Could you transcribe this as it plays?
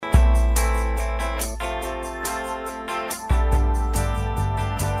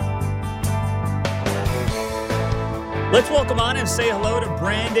Let's welcome on and say hello to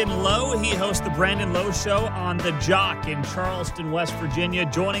Brandon Lowe. He hosts the Brandon Lowe Show on The Jock in Charleston, West Virginia.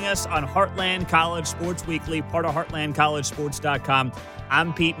 Joining us on Heartland College Sports Weekly, part of HeartlandCollegeSports.com.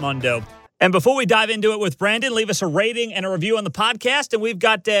 I'm Pete Mundo. And before we dive into it with Brandon, leave us a rating and a review on the podcast. And we've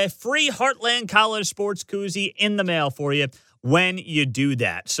got a free Heartland College Sports koozie in the mail for you when you do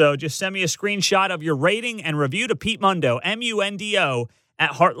that. So just send me a screenshot of your rating and review to Pete Mundo, M-U-N-D-O,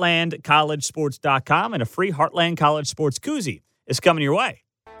 at HeartlandCollegeSports.com, and a free Heartland College Sports koozie is coming your way.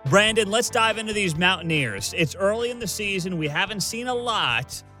 Brandon, let's dive into these Mountaineers. It's early in the season. We haven't seen a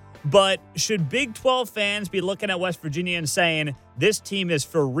lot, but should Big 12 fans be looking at West Virginia and saying, this team is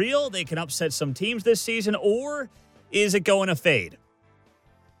for real, they can upset some teams this season, or is it going to fade?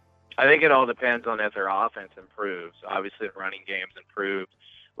 I think it all depends on if their offense improves. Obviously, the running game's improved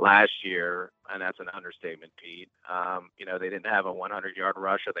last year, and that's an understatement, Pete. They didn't have a 100-yard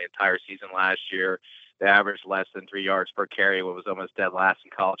rusher the entire season last year. They averaged less than 3 yards per carry, what was almost dead last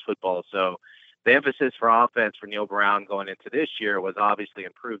in college football. So the emphasis for offense for Neal Brown going into this year was obviously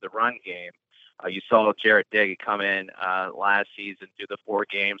improve the run game. You saw Jarret Doege come in last season, do the 4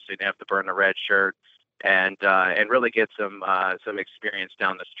 games, so he didn't have to burn the red shirt, and really get some experience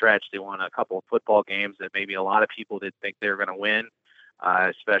down the stretch. They won a couple of football games that maybe a lot of people didn't think they were going to win.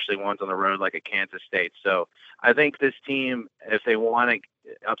 Especially ones on the road like at Kansas State. So I think this team, if they want to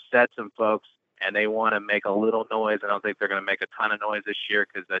upset some folks and they want to make a little noise, I don't think they're going to make a ton of noise this year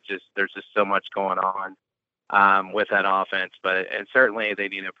because there's just so much going on with that offense. And certainly they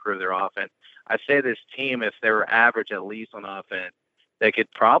need to improve their offense. I say this team, if they were average at least on offense, they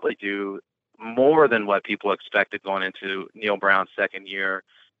could probably do more than what people expected going into Neal Brown's second year.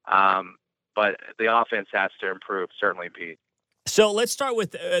 But the offense has to improve, certainly, Pete. So let's start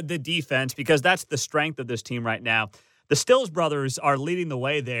with the defense, because that's the strength of this team right now. The Stills brothers are leading the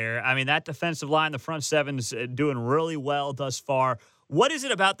way there. I mean, that defensive line, the front seven's doing really well thus far. What is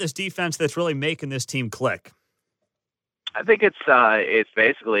it about this defense that's really making this team click? I think it's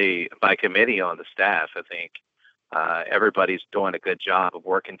basically by committee on the staff. I think everybody's doing a good job of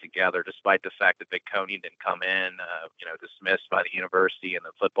working together, despite the fact that Vic Coney didn't come in, dismissed by the university and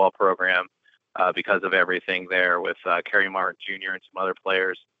the football program. Because of everything there with Kerry Martin Jr. and some other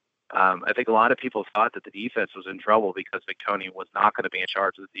players. I think a lot of people thought that the defense was in trouble because Vic Coney was not going to be in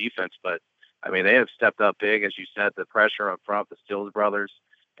charge of the defense. But, I mean, they have stepped up big, as you said, the pressure up front, the Stills brothers.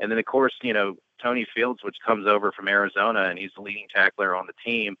 And then, of course, Tony Fields, which comes over from Arizona, and he's the leading tackler on the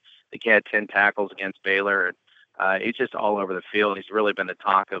team. He had 10 tackles against Baylor. And he's just all over the field. He's really been the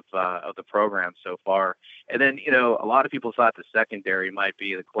talk of the program so far. And then, a lot of people thought the secondary might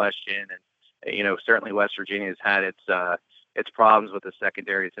be the question. And certainly West Virginia has had its problems with the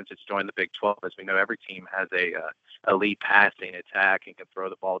secondary since it's joined the Big 12. As we know, every team has a elite passing attack and can throw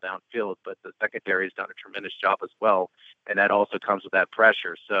the ball downfield, but the secondary has done a tremendous job as well, and that also comes with that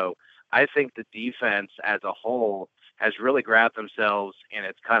pressure. So I think the defense as a whole has really grabbed themselves, and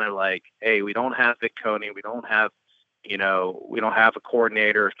it's kind of like, hey, we don't have Vic Coney, we don't have a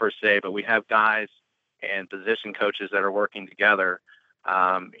coordinator per se, but we have guys and position coaches that are working together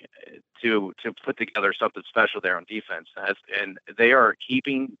to put together something special there on defense. And they are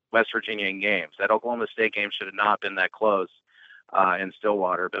keeping West Virginia in games. That Oklahoma State game should have not been that close in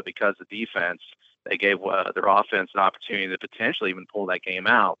Stillwater, but because of defense, they gave their offense an opportunity to potentially even pull that game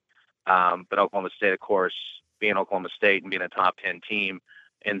out. But Oklahoma State, of course, being Oklahoma State and being a top 10 team,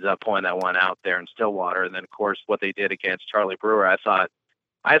 ends up pulling that one out there in Stillwater. And then, of course, what they did against Charlie Brewer, I thought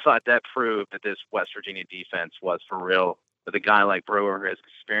that proved that this West Virginia defense was for real. With a guy like Brewer, as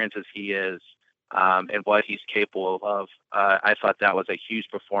experienced as he is, and what he's capable of, I thought that was a huge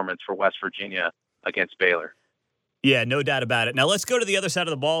performance for West Virginia against Baylor. Yeah, no doubt about it. Now let's go to the other side of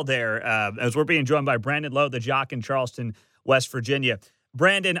the ball there, as we're being joined by Brandon Lowe, the Jock in Charleston, West Virginia.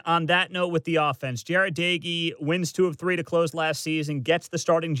 Brandon, on that note with the offense, Jarret Doege wins 2 of 3 to close last season, gets the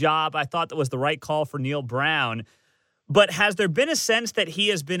starting job. I thought that was the right call for Neal Brown. But has there been a sense that he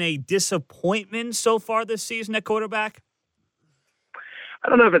has been a disappointment so far this season at quarterback? I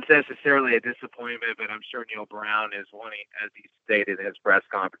don't know if it's necessarily a disappointment, but I'm sure Neal Brown is wanting, as he stated in his press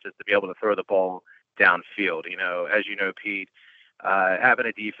conferences, to be able to throw the ball downfield. As you know, Pete, having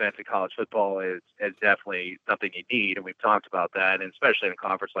a defense in college football is definitely something you need, and we've talked about that, and especially in a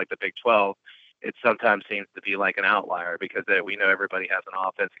conference like the Big 12, it sometimes seems to be like an outlier because we know everybody has an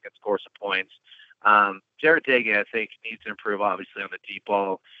offense that can score some points. Jarret Doege, I think, needs to improve, obviously, on the deep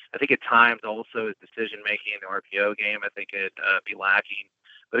ball. I think at times also his decision-making in the RPO game, I think it'd be lacking.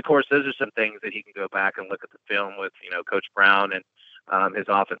 But, of course, those are some things that he can go back and look at the film with, Coach Brown and his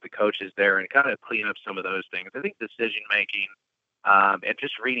offensive coaches there and kind of clean up some of those things. I think decision-making And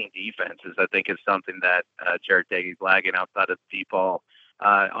just reading defenses, I think, is something that Jared Daigie's lagging outside of the deep ball.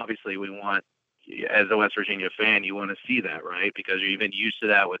 Obviously, we want, as a West Virginia fan, you want to see that, right? Because you've been used to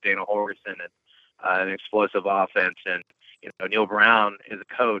that with Dana Holgorsen and an explosive offense. And, Neil Brown is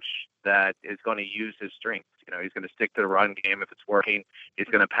a coach that is going to use his strengths. He's going to stick to the run game if it's working. He's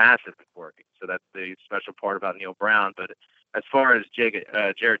going to pass if it's working. So that's the special part about Neil Brown. But as far as Jared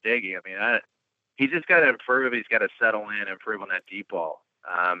Daigie, he's just got to improve. He's got to settle in, improve on that deep ball.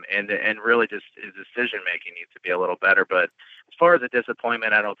 And really just his decision-making needs to be a little better. But as far as a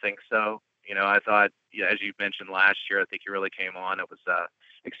disappointment, I don't think so. I thought, as you mentioned last year, I think he really came on. It was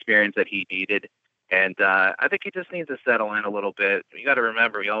experience that he needed. And I think he just needs to settle in a little bit. You got to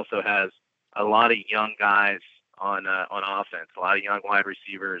remember, he also has a lot of young guys on offense, a lot of young wide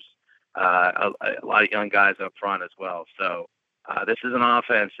receivers, a lot of young guys up front as well. So this is an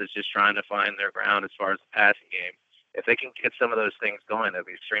offense that's just trying to find their ground as far as the passing game. If they can get some of those things going, they'll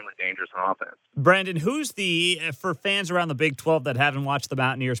be extremely dangerous on offense. Brandon, for fans around the Big 12 that haven't watched the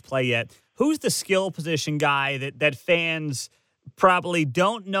Mountaineers play yet, who's the skill position guy that fans probably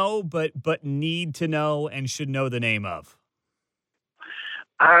don't know but need to know and should know the name of?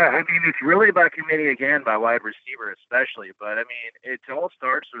 It's really by committee again, by wide receiver especially. But, it all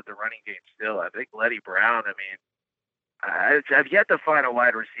starts with the running game still. I think Letty Brown, I've yet to find a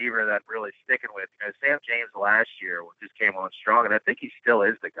wide receiver that I'm really sticking with. Sam James last year just came on strong, and I think he still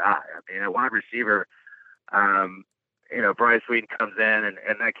is the guy. A wide receiver, Bryce Wheaton comes in,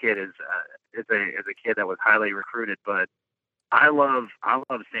 and that kid is a kid that was highly recruited. But I love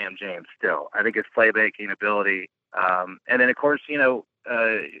Sam James still. I think his playmaking ability, and then of course Simmons.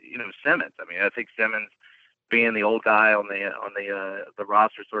 I think Simmons, being the old guy on the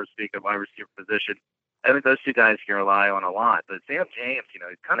roster, so to speak, at wide receiver position, I think those two guys can rely on a lot. But Sam James, he's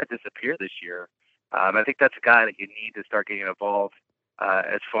kind of disappeared this year. I think that's a guy that you need to start getting involved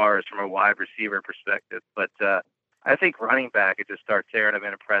as far as from a wide receiver perspective. But I think running back, it just starts there, and I've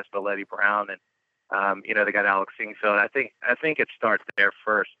been impressed by Letty Brown, and they got Alex Singfield. I think it starts there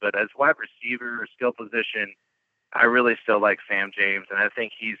first. But as wide receiver or skill position, I really still like Sam James, and I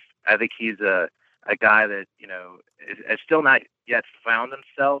think he's a guy that is still not yet found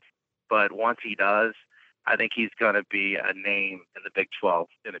himself. But once he does, I think he's going to be a name in the Big 12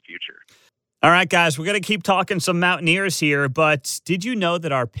 in the future. All right, guys, we're going to keep talking some Mountaineers here, but did you know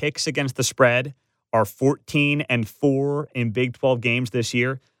that our picks against the spread are 14-4 in Big 12 games this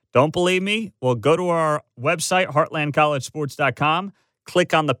year? Don't believe me? Well, go to our website, heartlandcollegesports.com.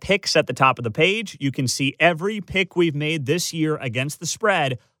 Click on the picks at the top of the page. You can see every pick we've made this year against the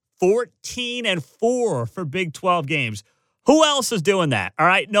spread, 14-4 for Big 12 games. Who else is doing that? All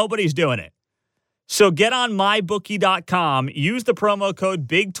right, nobody's doing it. So get on mybookie.com, use the promo code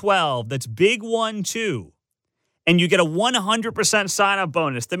BIG12, that's BIG12, and you get a 100% sign-up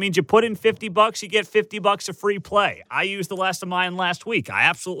bonus. That means you put in $50, you get $50 of free play. I used the last of mine last week. I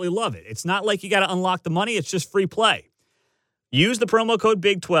absolutely love it. It's not like you got to unlock the money, it's just free play. Use the promo code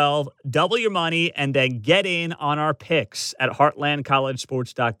BIG12, double your money, and then get in on our picks at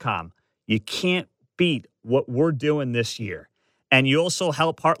heartlandcollegesports.com. You can't beat what we're doing this year. And you also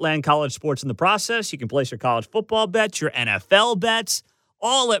help Heartland College Sports in the process. You can place your college football bets, your NFL bets,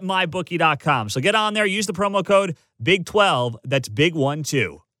 all at mybookie.com. So get on there, use the promo code BIG12, that's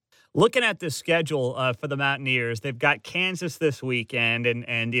BIG12. Looking at this schedule for the Mountaineers, they've got Kansas this weekend,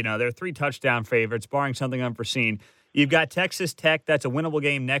 and they're 3 touchdown favorites, barring something unforeseen. You've got Texas Tech, that's a winnable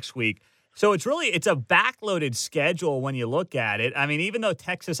game next week. So it's a backloaded schedule when you look at it. Even though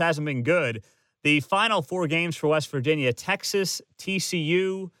Texas hasn't been good, the final 4 games for West Virginia, Texas,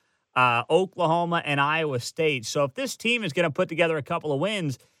 TCU, Oklahoma, and Iowa State. So if this team is going to put together a couple of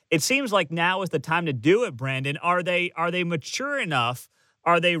wins, it seems like now is the time to do it, Brandon. Are they mature enough?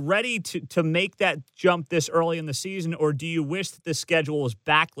 Are they ready to make that jump this early in the season, or do you wish that the schedule was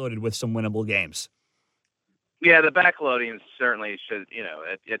backloaded with some winnable games? Yeah, the backloading certainly should,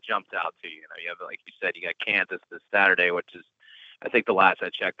 it jumped out to you. You have, like you said, you got Kansas this Saturday, which is, I think the last I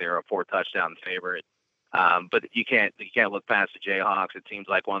checked, they were a 4-touchdown favorite. But you can't look past the Jayhawks. It seems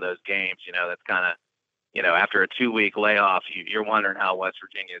like one of those games, that's kind of, after a 2-week layoff, you're wondering how West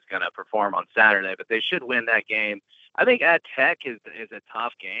Virginia is going to perform on Saturday. But they should win that game. I think at Tech is a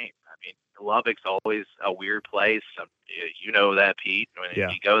tough game. Lubbock's always a weird place. You know that, Pete. When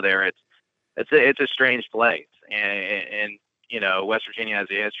you go there, it's a strange place. And West Virginia has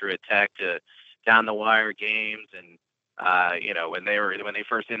a history at Tech to down the wire games, and when they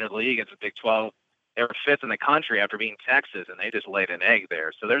first entered the league as a Big 12, they were 5th in the country after beating Texas, and they just laid an egg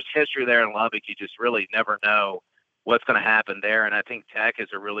there. So there's history there in Lubbock. You just really never know what's going to happen there. And I think Tech is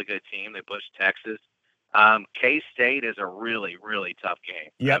a really good team. They pushed Texas. K-State is a really, really tough game.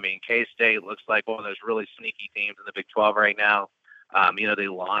 I Yep. mean, K-State looks like one of those really sneaky teams in the Big 12 right now. They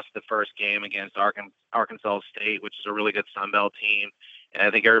lost the first game against Arkansas State, which is a really good Sun Belt team. And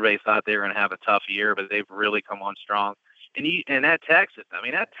I think everybody thought they were going to have a tough year, but they've really come on strong. And that Texas,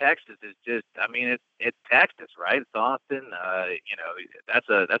 that Texas is just, it's Texas, right? It's Austin. That's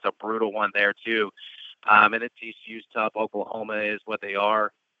a brutal one there too. And it's TCU's tough. Oklahoma is what they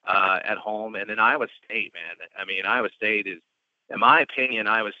are at home, and then Iowa State, man. Iowa State is, in my opinion,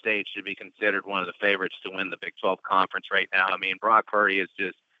 Iowa State should be considered one of the favorites to win the Big 12 conference right now. Brock Purdy is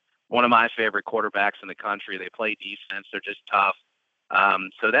just one of my favorite quarterbacks in the country. They play defense; they're just tough.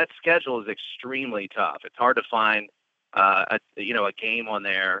 So that schedule is extremely tough. It's hard to find a game on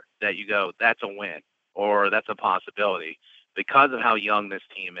there that you go, that's a win or that's a possibility because of how young this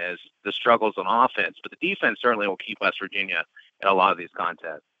team is, the struggles on offense. But the defense certainly will keep West Virginia in a lot of these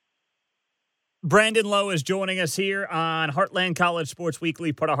contests. Brandon Lowe is joining us here on Heartland College Sports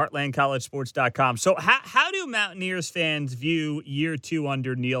Weekly, part of HeartlandCollegeSports.com. So how do Mountaineers fans view year two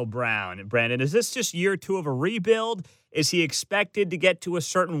under Neal Brown? Brandon, is this just year two of a rebuild? Is he expected to get to a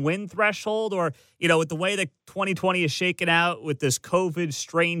certain win threshold? Or, with the way that 2020 is shaken out with this COVID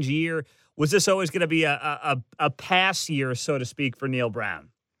strange year, was this always going to be a pass year, so to speak, for Neal Brown?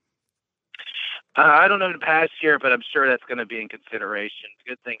 I don't know the past year, but I'm sure that's going to be in consideration.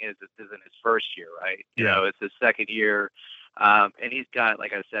 The good thing is this isn't his first year, right? It's his second year. And he's got,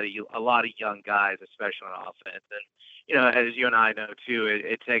 like I said, a lot of young guys, especially on offense. And, as you and I know, too,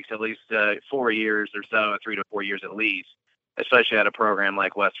 it takes at least 4 years or so, 3 to 4 years at least, especially at a program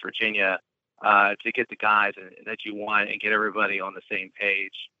like West Virginia, to get the guys that you want and get everybody on the same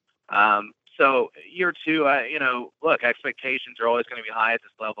page. So year two, look, expectations are always going to be high at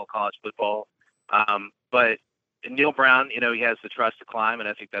this level of college football. But Neal Brown, he has the trust to climb, and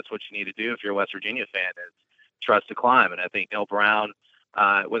I think that's what you need to do if you're a West Virginia fan, is trust to climb. And I think Neal Brown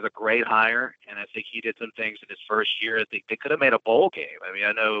was a great hire, and I think he did some things in his first year. I think they could have made a bowl game.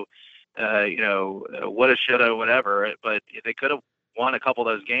 I know, woulda, shoulda, whatever, but they could have won a couple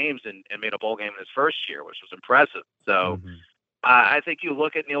of those games and made a bowl game in his first year, which was impressive. So I think you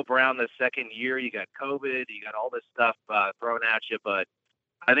look at Neal Brown the second year, you got COVID, you got all this stuff thrown at you, but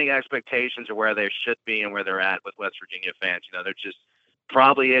I think expectations are where they should be and where they're at with West Virginia fans. They're just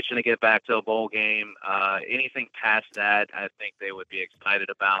probably itching to get back to a bowl game. Anything past that, I think they would be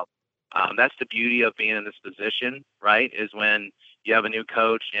excited about. That's the beauty of being in this position, right, is when you have a new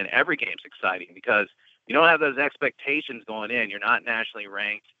coach and every game's exciting because you don't have those expectations going in. You're not nationally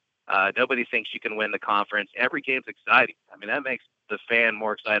ranked. Nobody thinks you can win the conference. Every game's exciting. That makes the fan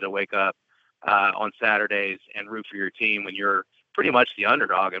more excited to wake up on Saturdays and root for your team when you're pretty much the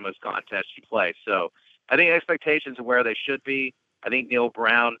underdog in most contests you play. So I think expectations are where they should be. I think Neal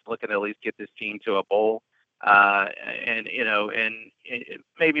Brown looking to at least get this team to a bowl, and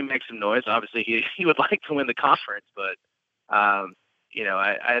maybe make some noise. Obviously, he would like to win the conference, but I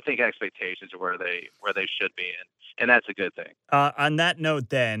think expectations are where they should be, and that's a good thing. On that note,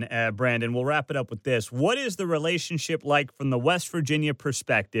 then, Brandon, we'll wrap it up with this. What is the relationship like from the West Virginia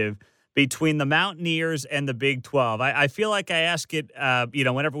perspective between the Mountaineers and the Big 12? I feel like I ask it,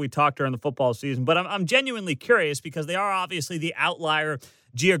 whenever we talk during the football season, but I'm genuinely curious because they are obviously the outlier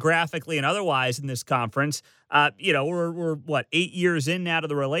geographically and otherwise in this conference. We're 8 years in now to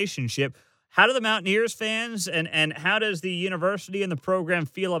the relationship. How do the Mountaineers fans and how does the university and the program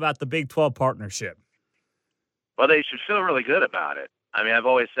feel about the Big 12 partnership? Well, they should feel really good about it. I've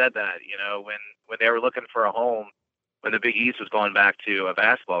always said that, when they were looking for a home, when the Big East was going back to a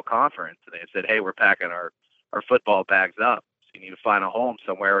basketball conference, and they said, hey, we're packing our football bags up. So you need to find a home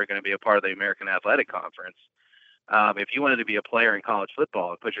somewhere. We're going to be a part of the American Athletic Conference. If you wanted to be a player in college football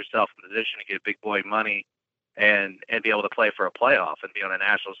and put yourself in a position to get big boy money and be able to play for a playoff and be on a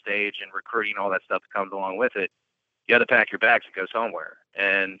national stage and recruiting, all that stuff that comes along with it, you had to pack your bags and go somewhere.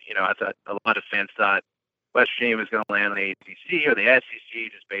 And, I thought a lot of fans thought West Virginia was going to land on the ACC or the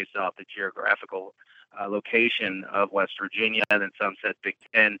SEC just based off the geographical location of West Virginia, and then some said Big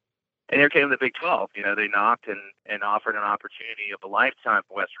Ten. And here came the Big 12. They knocked and offered an opportunity of a lifetime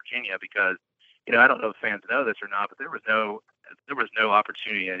for West Virginia because, I don't know if fans know this or not, but there was no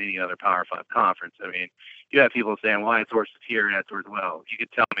opportunity at any other Power 5 conference. You have people saying, well, I had sources here and I had sources. Well, you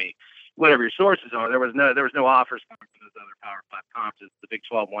could tell me whatever your sources are. There was no offers coming from those other Power 5 conferences. The Big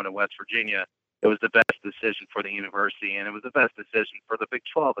 12 won in West Virginia. It was the best decision for the university, and it was the best decision for the Big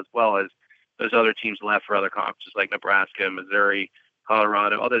 12 as well as those other teams left for other conferences like Nebraska, Missouri,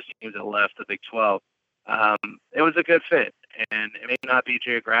 Colorado, all those teams that left the Big 12. it was a good fit. And it may not be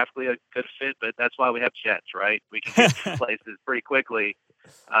geographically a good fit, but that's why we have jets, right? We can get to places pretty quickly,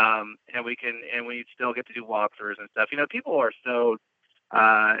 and we still get to do walkthroughs and stuff. People are so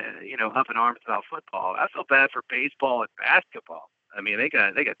up in arms about football. I feel bad for baseball and basketball. I mean, they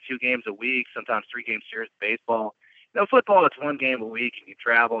got 2 games a week, sometimes 3 games serious baseball. Football, it's 1 game a week, and you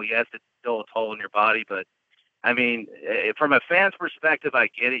travel. Yes, it's still a toll on your body, but I mean, from a fan's perspective, I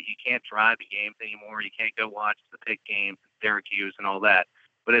get it. You can't drive to games anymore. You can't go watch the big games in Syracuse and all that.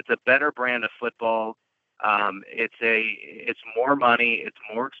 But it's a better brand of football. It's more money. It's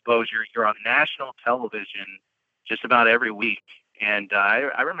more exposure. You're on national television just about every week. And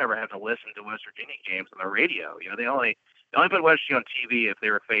I remember having to listen to West Virginia games on the radio. They only put West Virginia on TV if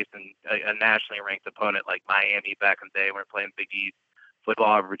they were facing a nationally ranked opponent like Miami back in the day when we were playing Big East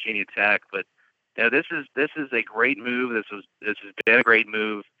football or Virginia Tech. But this is a great move. This has been a great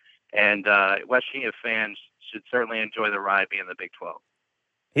move, and West Virginia fans should certainly enjoy the ride being in the Big 12.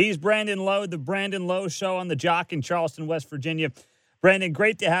 He's Brandon Lowe, the Brandon Lowe Show on the Jock in Charleston, West Virginia. Brandon,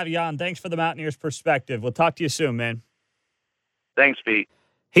 great to have you on. Thanks for the Mountaineers perspective. We'll talk to you soon, man. Thanks, Pete.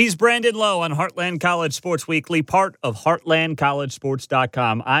 He's Brandon Lowe on Heartland College Sports Weekly, part of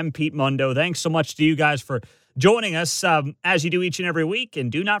HeartlandCollegeSports.com. I'm Pete Mundo. Thanks so much to you guys for joining us as you do each and every week.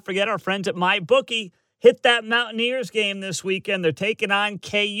 And do not forget our friends at MyBookie. Hit that Mountaineers game this weekend. They're taking on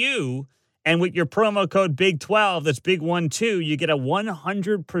KU. And with your promo code BIG12, that's BIG12, you get a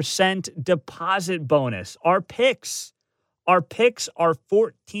 100% deposit bonus. Our picks are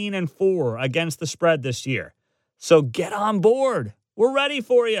 14-4 against the spread this year. So get on board. We're ready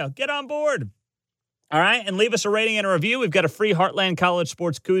for you. Get on board. All right, and leave us a rating and a review. We've got a free Heartland College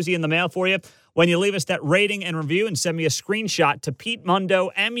Sports koozie in the mail for you. When you leave us that rating and review and send me a screenshot to Pete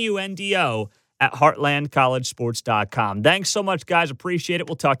Mundo, MUNDO, at HeartlandCollegeSports.com. Thanks so much, guys. Appreciate it.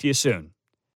 We'll talk to you soon.